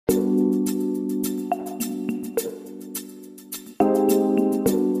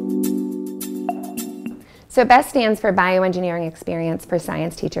So BEST stands for Bioengineering Experience for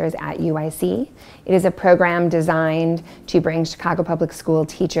Science Teachers at UIC. It is a program designed to bring Chicago Public School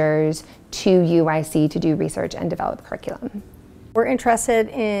teachers to UIC to do research and develop curriculum. We're interested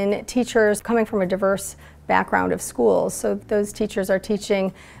in teachers coming from a diverse background of schools. So those teachers are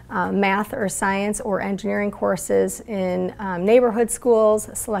teaching math or science or engineering courses in neighborhood schools,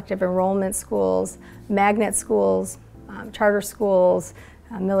 selective enrollment schools, magnet schools, charter schools,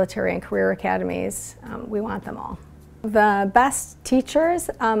 military and career academies. We want them all. The best teachers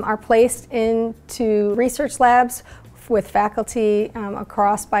are placed into research labs with faculty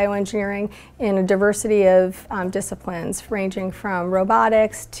across bioengineering in a diversity of disciplines, ranging from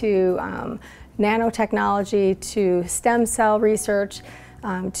robotics to nanotechnology to stem cell research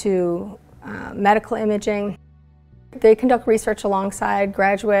to medical imaging. They conduct research alongside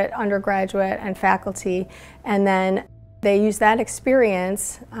graduate, undergraduate, and faculty, and then they use that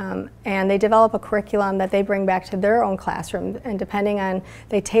experience and they develop a curriculum that they bring back to their own classroom, and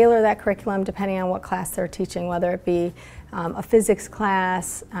they tailor that curriculum depending on what class they're teaching, whether it be a physics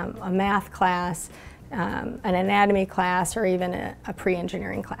class, a math class, an anatomy class, or even a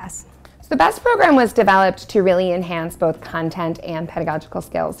pre-engineering class. The BEST program was developed to really enhance both content and pedagogical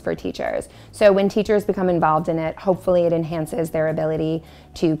skills for teachers. So when teachers become involved in it, hopefully it enhances their ability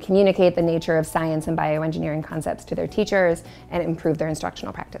to communicate the nature of science and bioengineering concepts to their teachers and improve their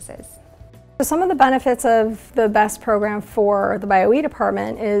instructional practices. So some of the benefits of the BEST program for the BioE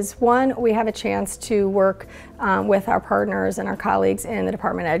department is, one, we have a chance to work with our partners and our colleagues in the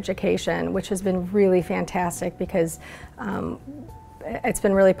Department of Education, which has been really fantastic because it's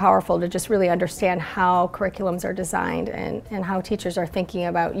been really powerful to just really understand how curriculums are designed and how teachers are thinking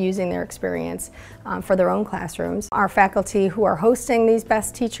about using their experience for their own classrooms. Our faculty who are hosting these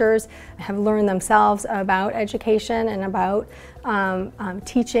BEST teachers have learned themselves about education and about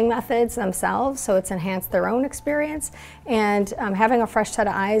teaching methods themselves, so it's enhanced their own experience. And having a fresh set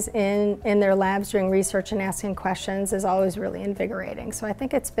of eyes in their labs doing research and asking questions is always really invigorating. So I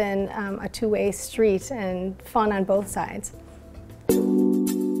think it's been a two-way street and fun on both sides.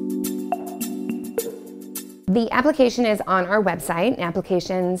 The application is on our website.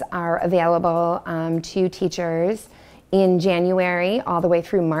 Applications are available to teachers in January all the way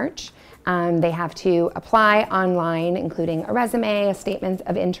through March. They have to apply online, including a resume, a statement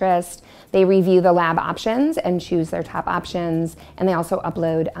of interest. They review the lab options and choose their top options, and they also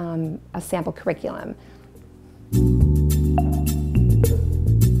upload a sample curriculum.